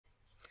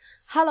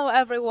Hello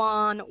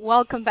everyone,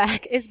 welcome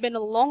back. It's been a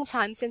long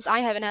time since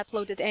I haven't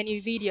uploaded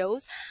any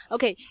videos.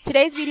 Okay,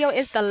 today's video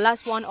is the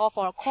last one of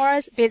our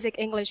course Basic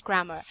English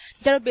Grammar.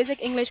 Jaro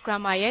Basic English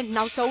Grammar ye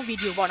now so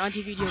video bono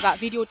di video ga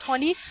video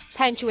 20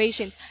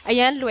 punctuations.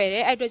 Ayan lwe de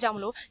ai twet jaw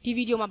mlo di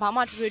video ma ba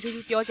ma thu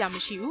pyo sya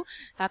mashi bu.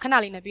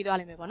 Khana li ne pi twa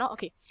lai me bono.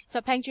 Okay.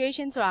 So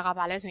punctuation soda ga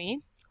ba le so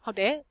yin ဟုတ်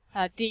တယ်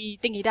ဒီ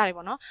တင်ကြီးတာတွေ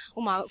ပေါ့နော်ဥ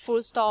ပမာ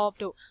full stop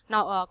တို့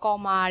နောက်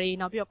comma တွေ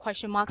နောက်ပြီးတော့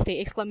question marks တွေ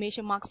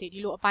exclamation marks တွေဒီ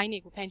လိုအပိုင်းတွေ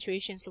ကို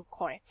punctuations လို့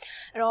ခေါ်တယ်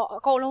အဲ့တော့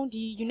အကုန်လုံး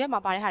ဒီ unit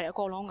မှာပါတဲ့ဟာတွေအ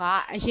ကုန်လုံးက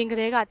အရင်က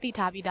တည်းကသိ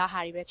ထားပြီးသားဟာ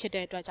တွေပဲဖြစ်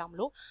တဲ့အတွက်ကြောင့်မ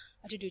လို့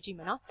အတူတူကြည့်မ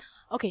ယ်နော်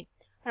okay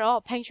အဲ့တော့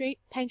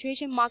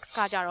punctuation marks က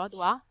ကြတော့သူ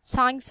က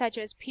signs such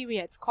as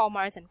periods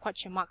commas and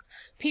question marks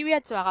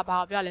period ဆိုတာကဘာ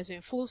ကိုပြောလဲဆိုရ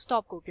င် full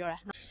stop ကိုပြောတာ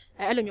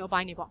အဲ့လိုမျိုးအပို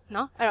င်းတွေပေါ့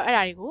နော်အဲ့တော့အဲ့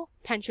ဒါတွေကို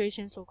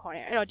punctuations လို့ခေါ်တ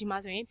ယ်အဲ့တော့ဒီမှာ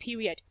ဆိုရင်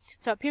period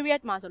ဆိုတော့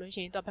period မှာဆိုလို့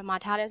ရှိရင်သူကဘယ်မှာ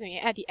ထားလဲဆိုရ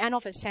င် at the end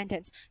of a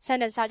sentence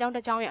စာကြောင်းတ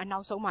စ်ကြောင်းရဲ့အနော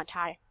က်ဆုံးမှာ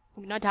ထားတယ်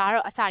နော်ဒါက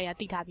တော့အစတွေက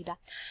သိထားပြီးသား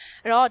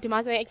အဲ့တော့ဒီမှာ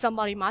ဆိုရင်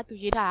example တွေမှာသူ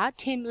ရေးထားတာ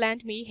Tim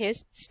lent me his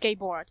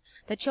skateboard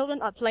the children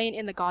are playing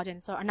in the garden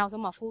ဆိုတော့အနောက်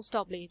ဆုံးမှာ full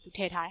stop လေးသူထ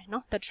ည့်ထားတယ်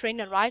နော် the train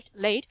arrived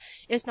late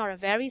it's not a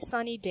very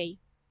sunny day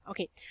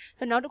okay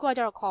so နောက်တစ်ခုက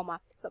ကျတော့ comma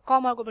so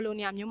comma ကိုဘယ်လို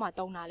နေရာမျိုးမှာ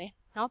သုံးတာလဲ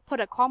နော် put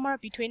a comma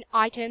between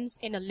items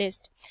in a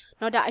list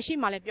နော်ဒါအရှိ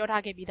မှလည်းပြော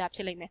ထားခဲ့ပြီးသားဖြ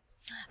စ်လိမ့်မယ်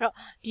အဲ့တော့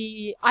ဒီ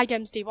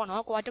items တွေပေါ့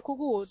နော်ကိုကတစ်ခု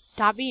ခုကို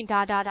ဒါပြီးရင်ဒါ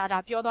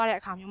ပြောသွားတဲ့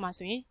အခါမျိုးမှာ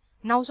ဆိုရင်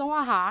နောက်ဆုံး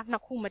ဟာနှ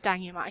စ်ခုမတိုင်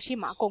ခင်မှာအရှိ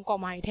မအကုန်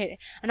comma တွေထည့်တယ်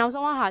အနောက်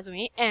ဆုံးဟာဆို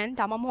ရင် and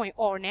ဒါမှမဟုတ်ရင်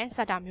or နဲ့စ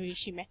တာမျိုး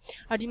ရှိမယ်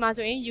အဲ့ဒီမှာ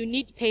ဆိုရင် you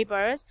need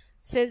papers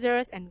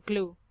scissors and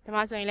glue ဒီ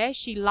မှာဆိုရင်လည်း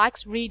she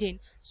likes reading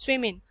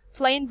swimming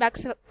playing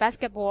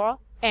basketball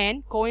and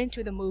going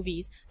to the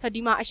movies ဆိုတော့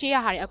ဒီမှာအရှိရ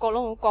ဟာတွေအကုန်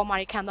လုံးကို comma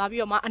တွေခံသွားပြီး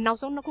တော့မှအနောက်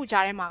ဆုံးနှစ်ခု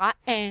ကြားထဲမှာက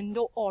and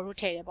တို့ or တို့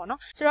ထည့်တယ်ပေါ့နော်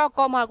ဆိုတော့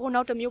comma ကို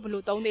နောက်တစ်မျိုးဘယ်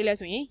လိုသုံးသေးလဲ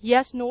ဆိုရင်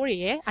yes no တွေ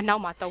ရဲ့အနော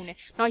က်မှာသုံးတယ်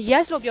နော်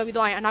yes လို့ပြောပြီး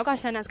တော့ရင်အနောက်က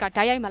sentence က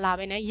ဓာတ်ရိုက်မလာ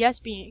ဘဲနဲ့ yes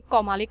ပြီးရင်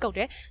comma လေးကုတ်တ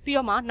ယ်ပြီး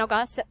တော့မှနောက်က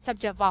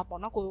subject verb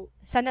ပေါ့နော်ကို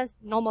sentence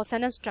normal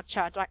sentence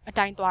structure အ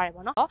တိုင်းသွားတယ်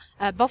ပေါ့နော်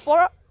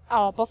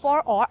before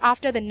or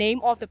after the name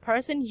of the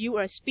person you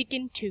are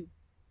speaking to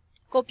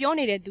ကိုပြော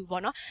နေတဲ့သူ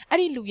ပေါ့နော်အဲ့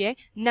ဒီလူရဲ့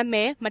နာမ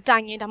ည်မတို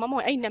င်ခင်ဒါမှမဟု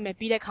တ်အဲ့ဒီနာမည်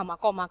ပြီးတဲ့ခါမှာ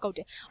comma ကုတ်တ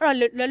ယ်အဲ့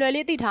တော့လွယ်လွယ်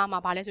လေးသိထားမှာ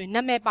ပါလဲဆိုရင်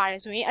နာမည်ပါတ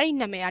ယ်ဆိုရင်အဲ့ဒီ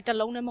နာမည်ကတစ်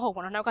လုံးနဲ့မဟုတ်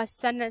ဘူးနော်နောက်က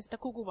sentence တ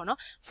စ်ခုခုပေါ့နော်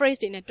phrase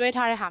တွေနဲ့တွဲ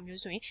ထားတဲ့ဟာ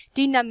မျိုးဆိုရင်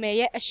ဒီနာမည်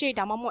ရဲ့အရှိ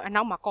ဒါမှမဟုတ်အ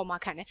နောက်မှာ comma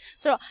ခံတယ်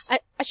ဆိုတော့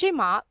အရှိ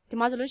မှာဒီ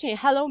မှာဆိုလို့ရှိရင်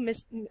hello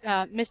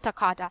Mr.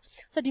 Carter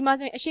ဆိုတော့ဒီမှာ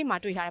ဆိုရင်အရှိမှာ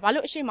တွေ့ထားတယ်ဘာ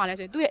လို့အရှိမှာလဲ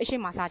ဆိုရင်သူ့ရဲ့အရှိ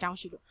မှာစာကြောင်း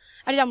ရှိလို့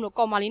အဲ့ဒါကြောင့်မလို့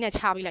comma လေးနဲ့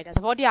ခြားပေးလိုက်တာသ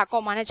ဘောတရား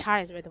comma နဲ့ခြား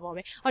တယ်ဆိုတဲ့သဘော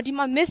ပဲဟောဒီ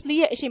မှာ Miss Lee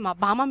ရဲ့အရှိမှာ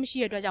ဘာမှမရှိ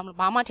တဲ့အတွက်ကြောင့်မလို့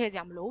ဘာမှထည့်စ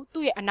ရာမလို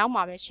သူ့ရဲ့အနောက်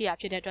မှာပဲရှိရ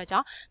ဖြစ်တဲ့အတွက်ကြော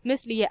င့်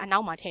Miss Lee ရဲ့အနော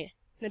က်မှာထည့်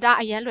တယ်ဒါ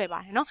အရင်လွယ်ပါ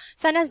တယ်နော်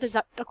sentence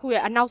တစ်ခု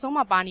ရဲ့အနောက်ဆုံး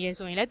မှာပါနေရ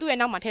ဆိုရင်လည်းသူ့ရဲ့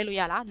နောက်မှာထည့်လို့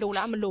ရလားလို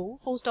လားမလို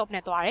full stop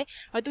နဲ့သွားတယ်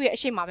သူ့ရဲ့အ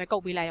ရှိမှာပဲကု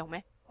တ်ပေးလိုက်အောင်မ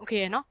ယ်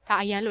okay နော်ဒါ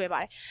အရင်လွယ်ပါ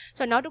တယ်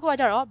ဆိုတော့နောက်တစ်ခုက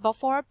ကျတော့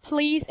before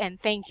please and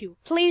thank you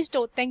please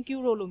တို့ thank you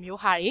တို့လို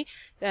မျိုးဟာတွေ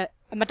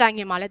မတိုင်ခ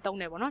င်မှာလည်းသုံး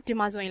တယ်ပေါ့နော်ဒီ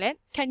မှာဆိုရင်လည်း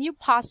can you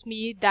pass me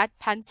that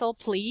pencil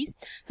please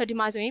ဆိုတော့ဒီ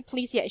မှာဆိုရင်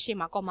please ရဲ့အရှိ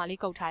မှာ comma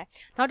လေးကုတ်ထားတယ်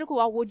နောက်တစ်ခု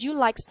က would you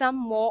like some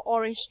more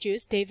orange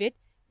juice David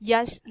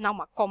yes နောက်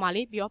မှာ comma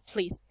လေးပြီးတော့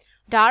please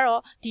ဒါက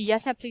တော့ဒီ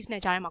yes နဲ့ please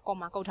နဲ့ကြားထဲမှာ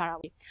comma ကုတ်ထားတာ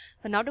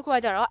ပေါ့နောက်တစ်ခုက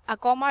ကျတော့ a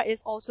comma is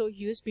also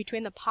used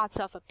between the parts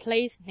of a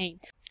place name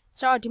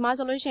ဆိုတော့ဒီမှာ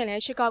ဆိုလို့ရှိရင်လ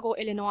ည်း Chicago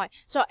Illinois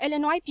ဆိုတော့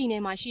Illinois ပြည်န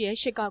ယ်မှာရှိတဲ့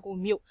Chicago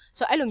မြို့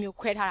ဆိုတော့အဲ့လိုမျိုး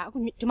ခွဲထားတာအခု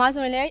ဒီမှာ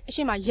ဆိုရင်လည်းအ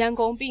ရှိမရန်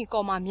ကုန်ပြီး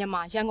comma မြန်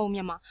မာရန်ကုန်မြ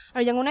န်မာ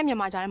အဲ့ရန်ကုန်နဲ့မြန်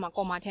မာကြားထဲမှာ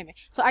comma ထည့်မယ်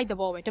ဆိုတော့အဲ့သ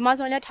ဘောပဲဒီမှာ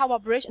ဆိုရင်လည်း Tower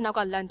Bridge အနောက်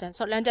က London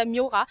ဆိုတော့ London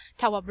မြို့က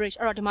Tower Bridge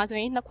အဲ့တော့ဒီမှာဆို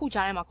ရင်နှစ်ခု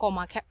ကြားထဲမှာ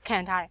comma ခံ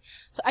ထားတယ်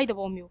ဆိုတော့အဲ့သ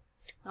ဘောမျိုး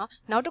နော်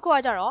နောက်တစ်ခုက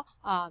ကြတော့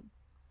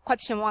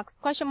question mark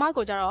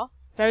ကိုကြတော့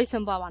very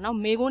simple ပါเนาะ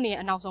မေးခွန်းနေ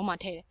အနောက်ဆုံးမှာ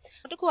ထည့်တ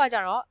ယ်တခုကကြ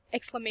တော့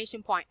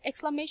exclamation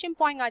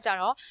point ကကြ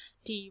တော့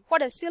ဒီ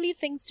what a silly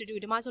things to do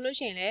ဒီမှာဆိုလို့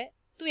ရှိရင်လေ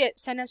သူ့ရဲ့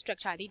sentence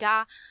structure ဒီဒါ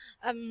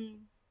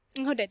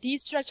ဟုတ်တယ်ဒီ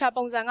structure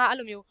ပုံစံကအဲ့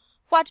လိုမျိုး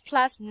what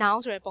plus noun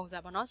ဆိုတဲ့ပုံစံ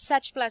ပေါ့เนาะ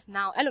such plus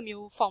noun အဲ့လို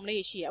မျိုး form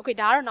လေးရှိရယ် okay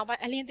ဒါကတော့နောက်ပို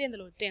င်းအလင်းသိတယ်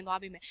လို့တင်သွား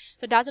ပေးမယ်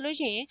ဆိုတော့ဒါဆိုလို့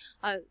ရှိရင်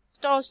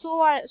တော်တော်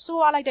ဆိုး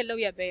ရလိုက်တဲ့လော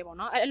က်ရပဲပေါ့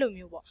เนาะအဲ့လို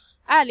မျိုးပေါ့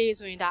အဲ့လေး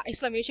ဆိုရင်ဒါ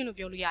exclamation လို့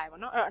ပြောလို့ရတယ်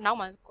ပေါ့เนาะအဲ့တော့အနောက်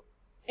မှာ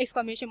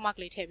exclamation mark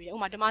လေးထည့်ပြီးတယ်ဥပ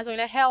မာဒီမှာဆိုရင်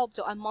လည်း help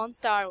ဆို a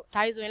monster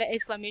ဒါဆိုရင်လည်း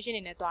exclamation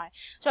တွေနဲ့တွားတယ်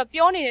ဆိုတော့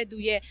ပြောနေတဲ့သူ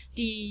ရဲ့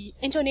ဒီ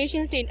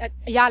intonations တွေ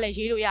အရာလည်း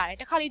ရေးလို့ရတယ်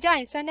တခါလေကြာရ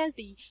င် sentence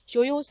ဒီ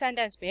ရိုး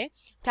sentence ပဲ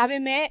ဒါပေ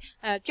မဲ့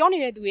ပြောနေ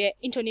တဲ့သူရဲ့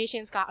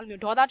intonations ကအဲ့လို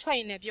မျိုးဒေါသထွက်ရ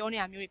င်လည်းပြောနေ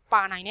တာမျိုးတွေ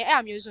ပါနိုင်တယ်အဲ့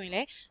အမျိုးဆိုရင်လ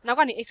ည်းနောက်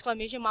ကနေ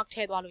exclamation mark ထ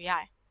ည့်သွားလို့ရ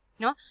တယ်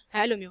နော်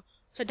အဲ့လိုမျိုး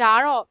ဆိုတော့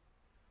ဒါကတော့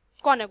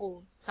ကိုယ့်နဲ့ကို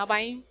နောက်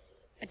ပိုင်း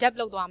adapt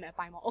လုပ်သွားမယ်အ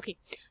ပိုင်းပေါ့ okay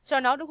ဆို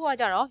တော့နောက်တစ်ခုက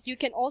ကြတော့ you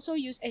can also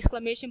use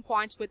exclamation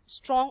points with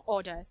strong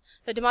orders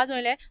ဆိုတော့ဒီမှာဆိုရ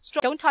င်လည်း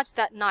don't touch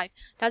that knife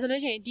ဒါဆို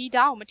လို့ရှိရင်ဒီ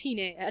ဓာတ်ကိုမထိ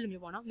နဲ့အဲ့လို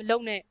မျိုးပေါ့နော်မလုံ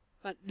နဲ့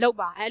လုံ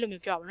ပါအဲ့လို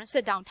မျိုးပြောပါနော်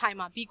sit down ထိုင်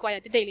ပါ be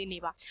quiet တိတ်တိတ်လေးနေ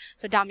ပါ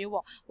ဆိုတော့ဒါမျိုး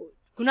ပေါ့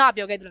ခုနက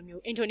ပြောခဲ့သလို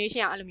မျိုး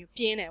intonation ကအဲ့လိုမျိုး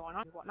ပြင်းတယ်ပေါ့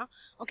နော်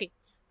okay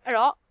အဲ့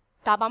တော့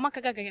ဒါဘာမှခ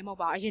က်ခက်ခဲခဲမဟုတ်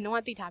ပါဘူးအရင်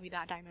တော့သိထားပြီး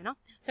သားအတိုင်းပဲเนาะ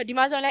ဆိုတော့ဒီ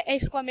မှာဆိုရင်လည်း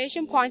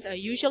exclamation points are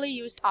usually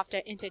used after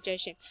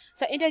interjection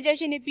so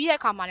interjection တွေပြီးတဲ့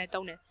အခါမှာလည်း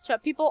သုံးတယ်ဆို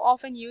တော့ people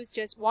often use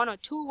just one or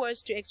two words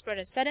to express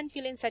a certain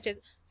feeling such as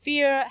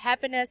fear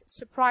happiness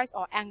surprise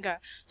or anger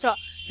ဆိုတော့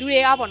လူတွေ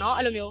ကပေါ့เนาะ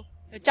အဲ့လိုမျိုး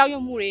ကြောက်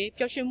ရွံ့မှုတွေ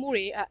ပျော်ရွှင်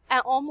မှုတွေ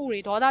အံ့ဩမှုတွေ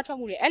ဒေါသထွက်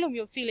မှုတွေအဲ့လို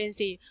မျိုး feelings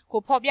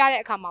တွေကိုဖော်ပြ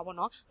တဲ့အခါ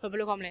မှာပေါ့နော်ဘယ်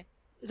လိုခေါ်မလဲ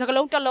စကား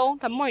လုံး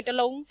တစ်လုံးဒါမှမဟုတ်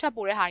တစ်လုံးထပ်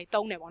ပို့တဲ့ဟာတွေ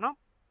တုံး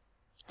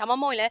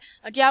တယ်ပေါ့နော်ဒါမှမဟုတ်လည်း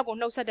တရား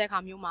ကိုနှုတ်ဆက်တဲ့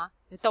အခါမျိုး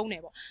မှာတုံးတ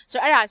ယ်ပေါ့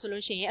ဆိုတော့အဲ့ဒါ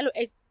ဆိုလို့ရှိ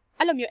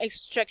ရင်အဲ့လိုမျိုး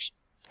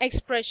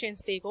expressions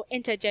တွေကို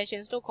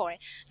interjections လို့ခေါ်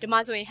တယ်ဒီမှာ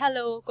ဆိုရင်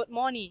hello good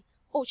morning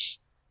ouch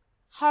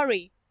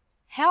hurry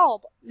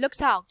help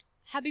looks out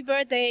happy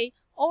birthday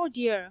oh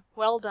dear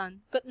well done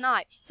good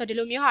night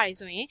ဆိုတော့ဒီလိုမျိုးဟာတွေ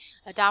ဆိုရင်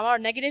ဒါမှတော့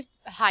negative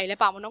ဟာတွေလ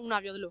ည်းပါမလို့ခု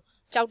နပြောသ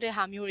လိုကြောက်တဲ့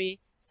ဟာမျိုးတွေ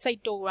စိတ်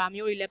တူတာ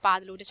မျိုးတွေလည်းပါ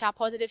တယ်လို့တခြား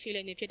positive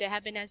feeling တွေဖြစ်တဲ့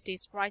happiness day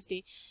surprise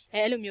day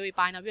အဲ့လိုမျိုးတွေ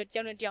ပါတယ်နောက်ပြီးတော့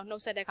တယောက်နဲ့တယောက်နှု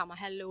တ်ဆက်တဲ့အခါမှာ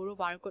hello တို့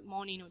ပါတော့ good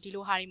morning တို့ဒီ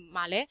လိုဟာတွေ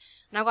မှာလ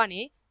ည်းနောက်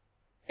ကနေ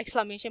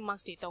exclamation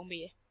marks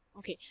တွေသုံးပေးတယ်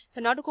okay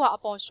ဆိုတော့နောက်တစ်ခုက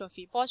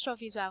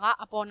apostrophe ဆိုတာက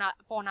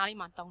အပေါ်နား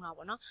လေးမှာသုံးတာ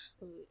ပေါ့နော်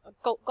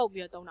ကုတ်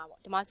ပြီးတော့သုံးတာပေါ့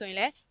ဒီမှာဆို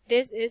ရင်လည်း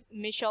this is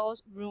Michelle's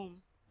room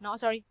no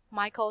sorry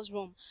Michael's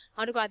room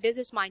နောက်တစ်ခုက this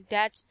is my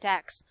dad's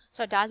desk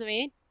ဆိုတော့ဒါဆို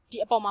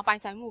ရင်ဒီအပေါ်မှာပိုင်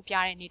ဆိုင်မှုပြ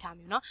တဲ့အနေ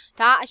ထားမျိုးเนาะ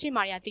ဒါကအ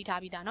ရှိမာတွေကသိထား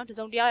ပြီးသားเนาะတ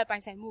စုံတယောက်ရဲ့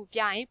ပိုင်ဆိုင်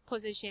မှုပြရင်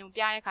position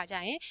ကိုပြတဲ့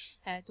အခါကျရင်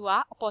သူက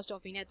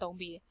apostrophe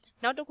နဲ့သုံးပြီးတယ်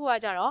နောက်တစ်ခု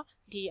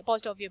ကကြတော့ဒီ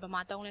apostrophe ကိုဘယ်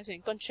မှာသုံးလဲဆို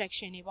ရင်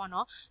contraction တွေပေါ့เ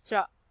นาะဆို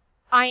တော့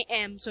I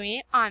am ဆိုရ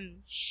င် I'm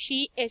she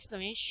is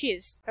ဆိုရင်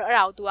she's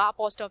အဲ့ဒါကိုသူက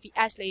apostrophe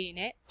s လေးတွေ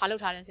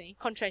နဲ့ဘာလုပ်ထားလဲဆိုရင်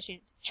contraction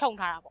ခြုံ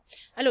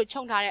ထားတာပေါ့အဲ့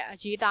လိုခြုံထား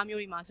တဲ့ရေးသားမျိုး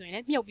တွေမှာဆိုရင်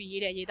လည်း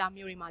မြုပ်ပြီးရေးတဲ့ရေး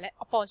သားမျိုးတွေမှာလည်း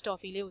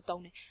apostrophe လေးကို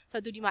သုံးတယ်ဆို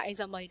တော့သူဒီမှာ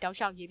example တွေတောက်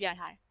လျှောက်ရေးပြ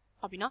ထားတယ်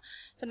ဟုတ်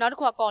ပြီနော်ဆိုတော့နောက်တစ်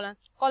ခုက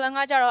column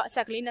ကကြတော့အ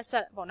ဆက်ကလေးနှစ်ဆ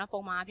က်ပေါ့နော်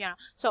ပုံမှန်အပြတာ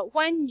so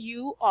when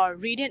you are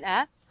reading a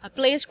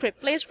play script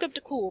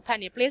တစ်ခုကို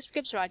ဖတ်နေ play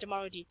script ဆိုတာကျွန်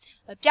တော်တို့ဒီ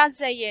ပြ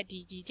ဆက်ရဲ့ဒီ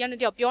တယောက်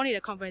နဲ့တ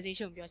ယောက်ပြောနေတဲ့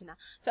conversation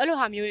ကိုပြောချင်တာဆိုတော့အဲ့လို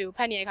ဟာမျိုးတွေကိုဖ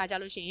တ်နေတဲ့အခါကျ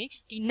လို့ရှိရင်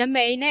ဒီနာ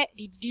မည်နဲ့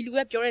ဒီလူ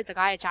ရဲ့ပြောတဲ့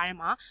စကား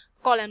ရဲ့ကြားထဲမှာ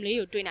column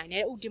လေးကိုတွေ့နိုင်တ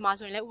ယ်ဥဒီမှာ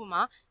ဆိုရင်လည်းဥပ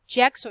မာ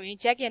Jack ဆိုရင်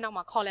Jack ရဲ့နောက်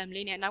မှာ column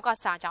လေးနဲ့နောက်က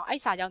စာကြောင်းအဲ့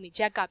စာကြောင်းဒီ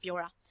Jack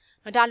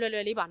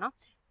ကပြောတာဒါလွယ်လေးပါနော်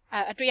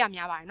အတွေ့ရ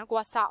များပါတယ်နော်ကို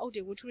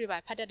ကစာအုပ်တွေဝတ္ထုတွေပါ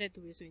ဖတ်တတ်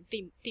တဲ့သူတွေဆိုရင်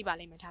သိပါ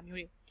လိမ့်မယ်ဒါ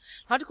မျိုးတွေ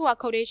နောက်တစ်ခုက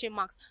quotation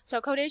marks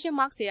ဆိုတော့ quotation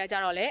marks တွေကကြ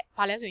တော့လေ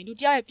ဘာလဲဆိုရင်လူ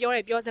တယောက်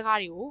ရဲ့ပြောစ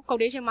ကားတွေကို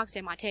quotation marks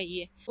ထဲမှာထ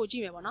ည့်ရေး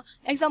ကိုကြည့်မယ်ပေါ့နော်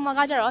example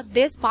ကကြတော့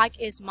this bike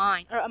is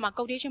mine အဲ့တော့အမှ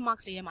quotation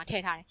marks လေးထဲမှာ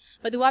ထည့်ထားတယ်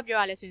ဘယ်သူကပြော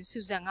ရလဲဆိုရင်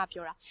Susan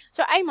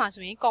ကပြောတာဆိုတော့အဲ့မှာ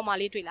ဆိုရင် comma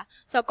လေးတွေ့လား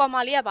ဆိုတော့ comma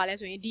လေးကဘာလဲ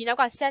ဆိုရင်ဒီ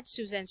နောက်က said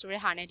Susan ဆိုတဲ့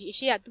ဟာနဲ့ဒီအ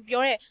ရှိကသူ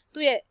ပြော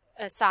တဲ့သူ့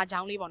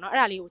ရဲ့စာကြောင်းလေးပေါ့နော်အဲ့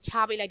ဒါလေးကိုချ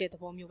ပေးလိုက်တဲ့သ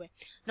ဘောမျိုးပဲ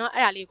เนาะ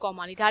အဲ့ဒါလေးကို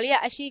comma လေးဒါလေး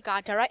ကအရှိက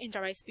direct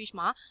indirect speech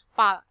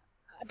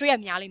မှာပါအတွေ့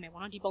ရများလိမ့်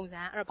မယ်ပေါ့နော်ဒီပုံစံ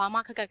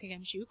အဲ့တော့ဘာမှခက်ခဲ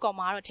မရှိဘူး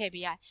comma ကတော့ထ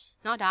ည့်ပေးရတယ်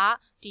เนาะဒါ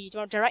ကဒီကျွ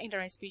န်တော် direct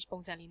indirect speech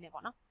ပုံစံလေး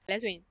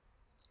နဲ့ပေါ့နော်လဲဆို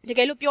ရင်တ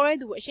ကယ်လို့ပြောတဲ့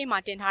သူအရှိ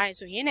မတင်ထားတယ်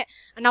ဆိုရင်တဲ့အ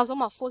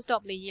နောက်ဆုံးမှာ full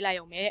stop လေးရေး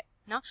လိုက်ရုံပဲ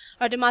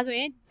တဲ့နော်အဲ့တော့ဒီမှာဆို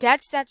ရင် that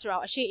set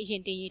ဆိုတော့အရှိအ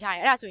ရင်တင်ရေးထား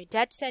တယ်အဲ့ဒါဆိုရင်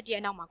that set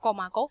ရဲ့အနောက်မှာ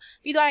comma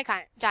ကိုပြီးသွားတဲ့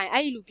အခါကျရင်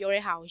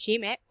အဲ့ဒီလူပြောတဲ့ဟာကိုရေး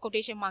မယ်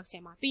quotation marks ထဲ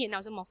မှာပြီးရင်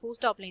နောက်ဆုံးမှာ full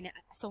stop လေးနဲ့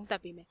အဆုံးသ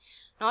တ်ပေးမယ်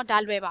နော်ဒါ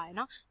လွယ်ပါ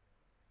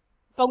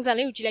တယ်နော်ပုံစံ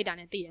လေးကိုကြည့်လိုက်တာ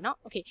နဲ့သိတယ်နော်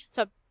okay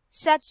ဆိုတော့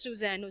set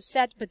Susan တို့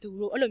set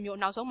ဘသူတို့အဲ့လိုမျိုး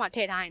နောက်ဆုံးမှာ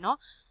ထည့်ထားရင်နော်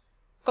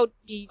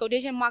ဒီ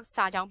quotation marks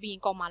စာကြောင်းပြီးရင်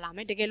comma လာ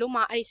မယ်တ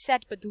ကယ်လို့မှအဲ့ဒီ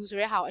set ဘသူဆို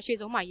တဲ့ဟာကိုအရှိ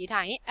ဆုံးမှာရေး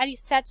ထားရင်အဲ့ဒီ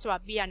set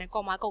ဆိုတာပြီးရတဲ့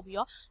comma ကုတ်ပြီး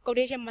တော့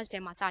quotation marks ထဲ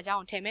မှာစာကြောင်း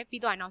ကိုထည့်မယ်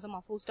ပြီးတော့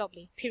နောက်ဆုံးမှာ full stop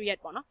လေး period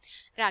ပေါ့နော်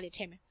အဲ့ဒါလေး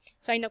ထည့်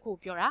မယ်ဆိုရင်တစ်ခု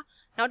ပြောတာ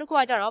နောက်တစ်ခု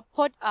ကကြတော့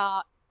put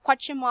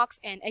question marks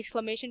and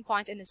exclamation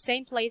points in the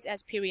same place as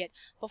period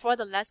before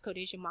the last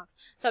quotation marks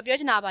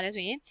ဆိုတော့ပြောချင်တာကဘာလဲ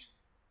ဆိုရင်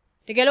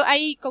တကယ်လို့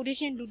အဲ့ဒီ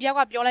quotation လူတယောက်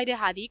ကပြောလိုက်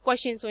တဲ့ဟာဒီ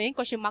question ဆိုရင်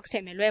question marks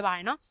ထည့်မယ်လွယ်ပါတ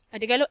ယ်နော်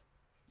တကယ်လို့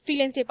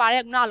feelings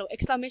တွေပါတဲ့ခုနလို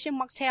exclamation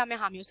marks ထည့်ရမ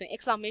ယ့်ဟာမျိုးဆိုရင်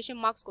exclamation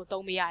marks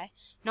ကိုသုံးပေးရတယ်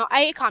။နော်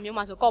အဲ့ဒီအခါ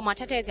မျိုးမှာဆို comma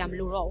ထည့်စရာမ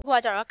လိုတော့ဘူး။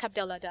ဟိုကကျတော့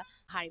capital letter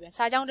ဟာတွေပဲ။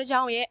စာကြောင်းတစ်ကြော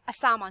င်းရဲ့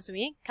အစမှာဆို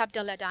ရင်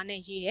capital letter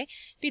နဲ့ရေးတယ်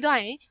။ပြီးတော့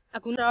ရင်အ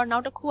ခုတော့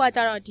နောက်တစ်ခု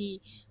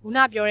ကကျတော့ဒီခုန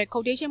ပြောတဲ့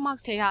quotation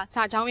marks ထဲ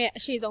ကစာကြောင်းရဲ့အ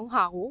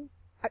ရှိဆုံးဟာကို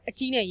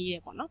အကြီးနဲ့ရေးတ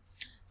ယ်ပေါ့နော်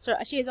။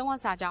ဆိုတော့အရှိဆုံးက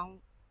စာကြော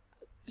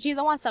င်းအ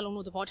ရှိဆုံးကစာလုံး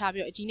လို့သဘော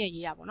ထားပြီးတော့အကြီး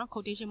နဲ့ရေးတာပေါ့နော်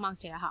quotation marks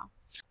ထဲ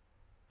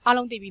ကဟာအား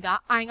လုံးသိပြီးသား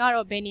I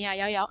ကတော့ဘယ်နေရာ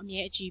ရောက်အ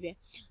မြဲအကြီးပဲ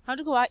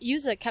နောက်တစ်ခုက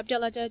use a capital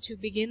letter to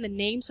begin the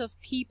names of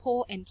people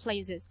and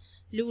places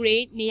လူ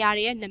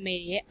တွေနေရာတွေရဲ့နာမည်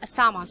တွေရဲ့အစ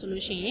မှာဆိုလို့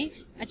ရှိရင်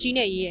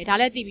အကြီးနဲ့ရေးတယ်ဒါ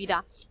လည်းသိပြီး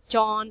သား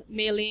John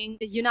Milling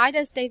the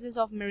United States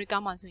of America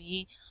မှာဆို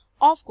ရင်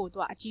off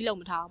ကိုသူက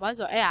အကြီးလုံးမထားဘူးဘာလို့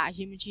ဆိုတော့အဲ့ဒါအရ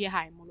င်မကြီးရ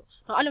ဟာ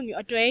တွေမို့လို့เนาะအဲ့လိုမျိုး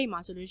အတွဲတွေမှာ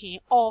ဆိုလို့ရှိ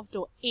ရင် off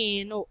တို့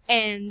in တို့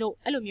and တို့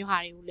အဲ့လို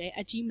မျိုးဟာတွေကိုလ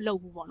ည်းအကြီး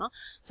မလုပ်ဘူးပေါ့เนาะ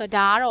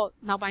ဆိုတော့ဒါကတော့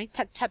နောက်ပို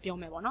င်းထပ်ပြော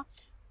မယ်ပေါ့เนา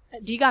ะအ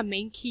ဓိက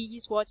main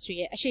keys words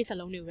တွေရဲ့အရှိ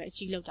စလုံးတွေကိုပဲအ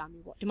ကြီး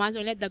လောက်တာမျိုးပေါ့ဒီမှာဆို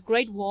ရင်လည်း the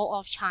Great Wall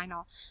of China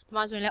ဒီ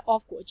မှာဆိုရင်လည်း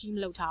off ကိုအကြီး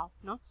မလောက်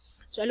ထားဘူးเนาะ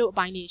ဆိုတော့အဲ့လိုအ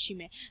ပိုင်းလေးရှိ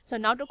မယ်ဆို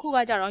တော့နောက်တစ်ခု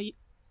ကကြတော့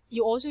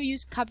you also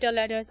use capital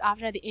letters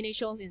after the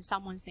initials in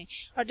someone's name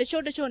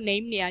အဲ့တော့တချို့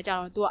name တွေကကြ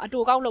တော့သူကအတူ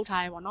ကောက်လောက်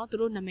ထားတယ်ပေါ့เนาะသူ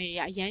တို့နာမည်တွေ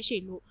ကအ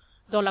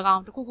ရန်ရှည်လို့တော့၎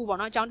င်းတစ်ခုပေါ့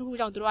เนาะအကြောင်း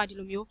တစ်ခုကြောင့်သူတို့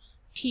ကဒီလိုမျိုး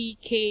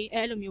TK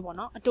အဲ့လိုမျိုးပေါ့เ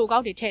นาะအတူ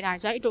ကောက်တွေထည့်ထားတယ်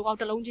ဆိုတော့အတူ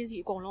ကောက်တစ်လုံးချ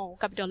င်းစီအကုန်လုံးကို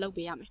capital လုပ်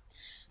ပေးရ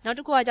မယ်နောက်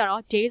တစ်ခုကကြ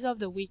တော့ days of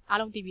the week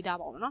အားလုံးသိပြီးသား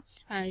ပေါ့เนาะ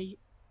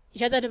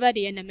ရတဲ့တစ်ပတ်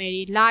တွေရဲ့နာ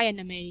မည်တွေလရဲ့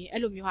နာမည်တွေ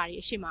အဲ့လိုမျိုးဟာတွေ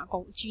အရှိမအကု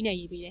န်အကြီးနဲ့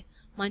ရေးပေးတယ်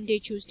Monday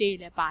Tuesday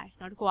လည်းပါ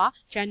တယ်နောက်တစ်ခုက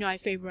January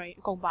February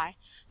အကုန်ပါတယ်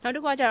နောက်တ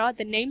စ်ခုကကျတော့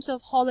the names of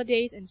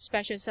holidays and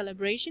special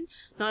celebration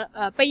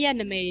နောက်ပိတ်ရက်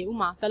နာမည်တွေ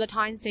ဥမာ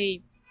Valentine's Day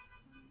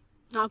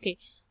okay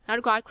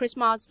နောက်တစ်ခုက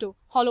Christmas တို့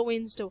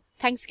Halloween တို့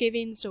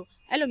Thanksgiving တို့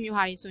အဲ့လိုမျိုး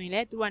ဟာတွေဆိုရင်လ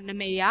ည်းသူကနာ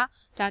မည်က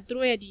ဒါသူ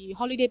တို့ရဲ့ဒီ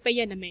holiday ပိတ်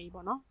ရဲ့နာမည်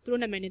ပေါ့နော်သူ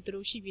တို့နာမည်နဲ့သူ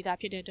တို့ရှိပြီးသား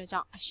ဖြစ်တဲ့အတွက်ကြော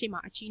င့်အရှိမ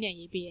အကြီးနဲ့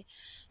ရေးပေးတယ်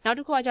နောက်တ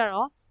စ်ခုကကြ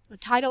တော့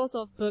titles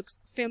of books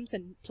films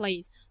and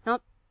plays နော်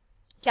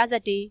ပြဆ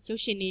က်တွေရု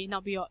ပ်ရှင်တွေနော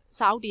က်ပြီးတော့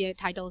စာအုပ်တွေရဲ့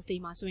titles တွေ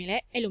မှာဆိုရင်လ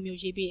ည်းအဲ့လိုမျိုး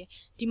ရေးပေးတယ်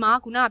ဒီမှာ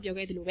ခုနကပြော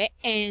ခဲ့သလိုပဲ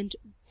and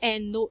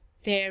တို့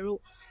there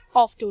တို့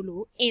of တို့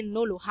လို့ in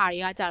တို့လို့ဟာတွေ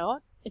ကကြတော့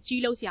အ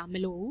ကြီးလို့ဆရာမ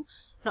လိုဘူး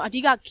နော်အဓိ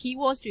က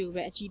keywords တွေကို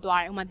ပဲအကြီး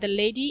သွားတယ်ဥပမာ the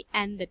lady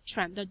and the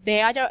tramp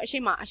there ကကြတော့အ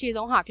ရှိ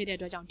ဆုံးဟာဖြစ်တဲ့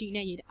အတွက်ကြောင့်ဒီ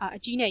နဲ့ရေးအ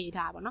ကြီးနဲ့ရေး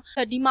ထားတာပေါ့နော်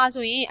ဒီမှာ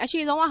ဆိုရင်အရှိ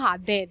ဆုံးကဟာ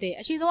there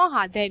အရှိဆုံးက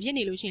ဟာ there ဖြစ်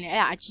နေလို့ရှိရင်လည်း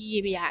အဲ့ဒါအကြီး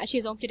ရေးပေးရအရှိ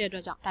ဆုံးဖြစ်တဲ့အတွ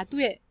က်ကြောင့်ဒါ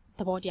သူ့ရဲ့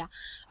သဘောတရား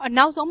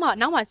နောက်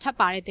မှာထပ်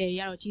ပါတဲ့ there တွေ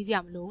ကတော့ကြီးစရာ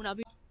မလိုဘူးနောက်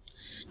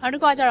တ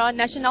စ်ခုကကြတော့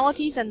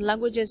nationalities and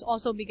languages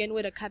also begin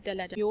with a capital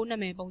letter မျိုးနာ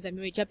မည်ပုံစံ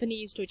မျိုးတွေ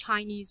Japanese တို့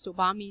Chinese တို့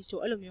Burmese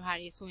တို့အဲ့လိုမျိုးဟာ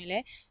တွေဆိုရင်လ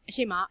ည်းအ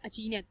ရှိမအ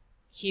ကြီးနဲ့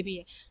ရေးပေးတ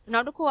ယ်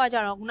နောက်တစ်ခုကကြ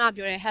တော့ခုန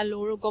ပြောတဲ့ hello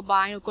တို့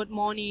goodbye တို့ good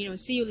morning တို့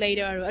see you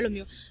later တို့အဲ့လို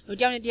မျိုး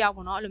တယောက်နဲ့တယောက်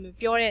ပေါ့နော်အဲ့လိုမျိုး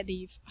ပြောတဲ့ဒီ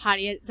ဟာ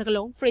တွေရဲ့စကား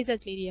လုံး phrases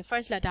လေးတွေရဲ့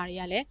first letter တွေ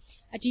ကလည်း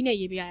အကြီးနဲ့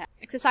ရေးပေးရတယ်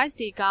exercise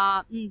တွေက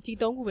ဒီ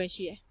3ခုပဲ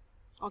ရှိတယ်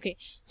okay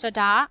ဆို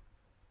တော့ဒါ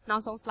နော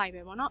က်ဆုံး slide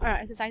ပဲပေါ့နော်အဲ့ဒါ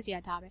exercise တွေက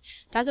ဒါပဲ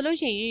ဒါဆိုလို့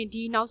ရှိရင်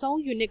ဒီနောက်ဆုံး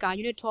unit က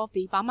unit 12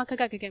ဒီဘာမှခ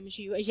က်ခဲမ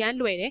ရှိဘူးအရန်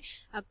လွယ်တယ်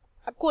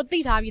ကိုသိ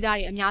ထားပြီးသား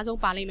တွေအများဆုံး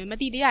ပါလိမ့်မယ်မ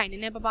သိသေးရရင်န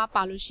ည်းနည်း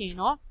ပါလို့ရှိရင်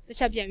တော့တစ်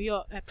ချက်ပြန်ပြီး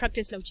တော့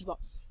practice လုပ်ကြည့်ပေါ့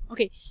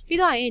okay ပြီး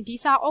တော့ရင်ဒီ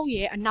စာအုပ်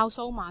ရဲ့အနောက်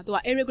ဆုံးမှာသူက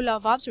irregular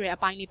verbs ဆိုတဲ့အ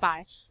ပိုင်းလေးပါတ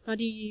ယ်နော်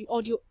ဒီ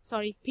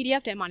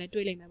PDF ထဲမှာလည်း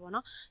တွေ့လိမ့်မယ်ပေါ့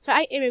နော်ဆိုတော့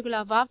အဲ့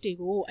irregular verb တွေ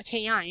ကိုအချိ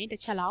န်ရရင်တ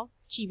စ်ချက်လောက်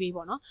ကြည့်ပေး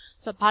ပေါ့နော်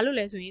ဆိုတော့ဘာလို့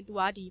လဲဆိုရင်သူ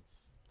ကဒီ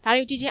ဒါ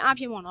တွေကိုကြည့်ချင်းအ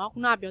ဖြစ်ပေါ့နော်ခု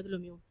နကပြောသ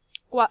လိုမျိုး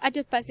ကိုက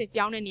active passive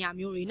ပြောင်းတဲ့နေရာ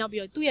မျိုးတွေနောက်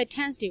ပြီးတော့သူ့ရဲ့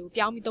tense တွေကို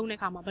ပြောင်းပြီးသုံးတဲ့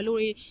အခါမှာဘယ်လို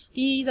တွေ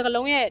ဒီစကား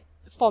လုံးရဲ့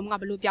form က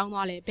ဘယ်လိုပြောင်း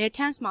သွားလဲဘယ်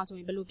tense မှာဆို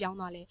ရင်ဘယ်လိုပြောင်း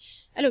သွားလဲ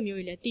အဲ့လိုမျိုး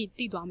တွေလည်း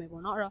သိသွားမယ်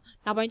ပေါ့နော်အဲ့တော့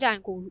နောက်ပိုင်းကျရ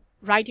င်ကို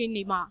writing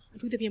တွေမှာအ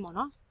ထူးသဖြင့်ပေါ့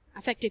နော်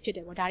effective ဖြစ်တ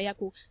ယ်ပေါ့ဒါတွေက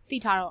ကိုသိ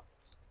ထားတော့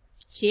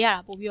ရေးရတာ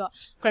ပို့ပြီးတော့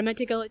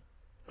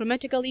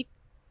grammatically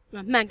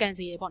မှန်ကန်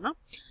စေရပေါ့နော်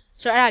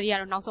ဆိုတော့အဲ့ဒါတွေက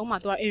တော့နောက်ဆုံးမှာ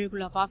သူက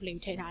irregular verb လေး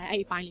ထည့်ထားတယ်အဲ့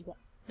ဒီပိုင်းလေး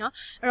ပေါ့နော်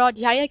အဲ့တော့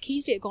ဒီဟာရဲ့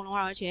keys တွေအကုန်လုံးက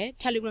တော့ကျ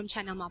Telegram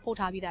channel မှာပို့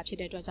ထားပြီးသားဖြစ်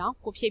တဲ့အတွက်ကြောင့်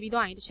ကိုဖြည့်ပြီး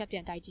သွားရင်တစ်ချက်ပြ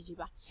န်တိုက်ကြည့်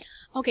ပါ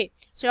Okay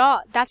so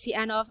that's the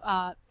end of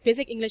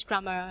basic English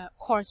grammar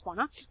course ပေါ့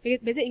နော်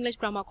basic English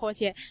grammar course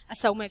ရဲ့အ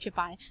ဆုံးပဲဖြစ်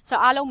ပါတယ်ဆို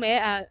တော့အားလုံးပဲ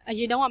အ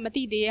ရင်တော့မ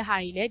သိသေးတဲ့ဟာ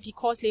တွေလည်းဒီ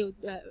course လေးကို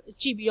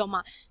ကြည့်ပြီးတော့မှ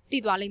သိ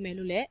သွားလိမ့်မယ်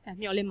လို့လည်း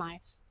မျှော်လင့်ပါတယ်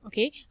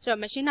Okay ဆို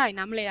တော့ machine တွေ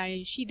နားမလည်တာတွေ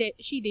ရှိ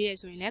သေးတယ်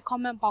ဆိုရင်လည်း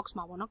comment box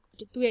မှာပေါ့နော်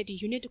သူ့ရဲ့ဒီ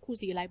unit တစ်ခု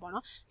စီလိုက်ပေါ့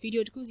နော်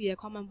video တစ်ခုစီရဲ့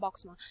comment box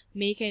မှာ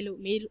မေးထား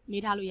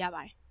လို့ရ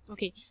ပါတယ်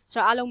Okay ဆို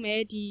တော့အားလုံးပဲ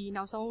ဒီ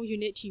နောက်ဆုံး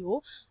unit ထီကို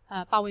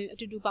အ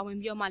တူတူပါဝင်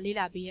ပြီးတော့မှလေ့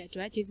လာပေးတဲ့အ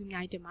တွက်ကျေးဇူးအ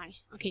များကြီးတင်ပါတယ်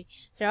Okay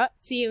ဆိုတော့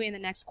see you in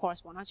the next course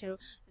ပေါ့နော်ကျွန်တော်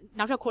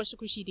နောက်ထပ် course တစ်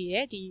ခုရှိသေးတ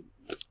ယ်ဒီ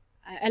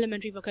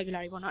elementary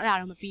vocabulary ပေါ့နော်အဲ့ဒါ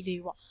တော့မပြီးသေး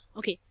ဘူးပေါ့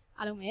Okay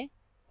အားလုံးပဲ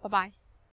bye bye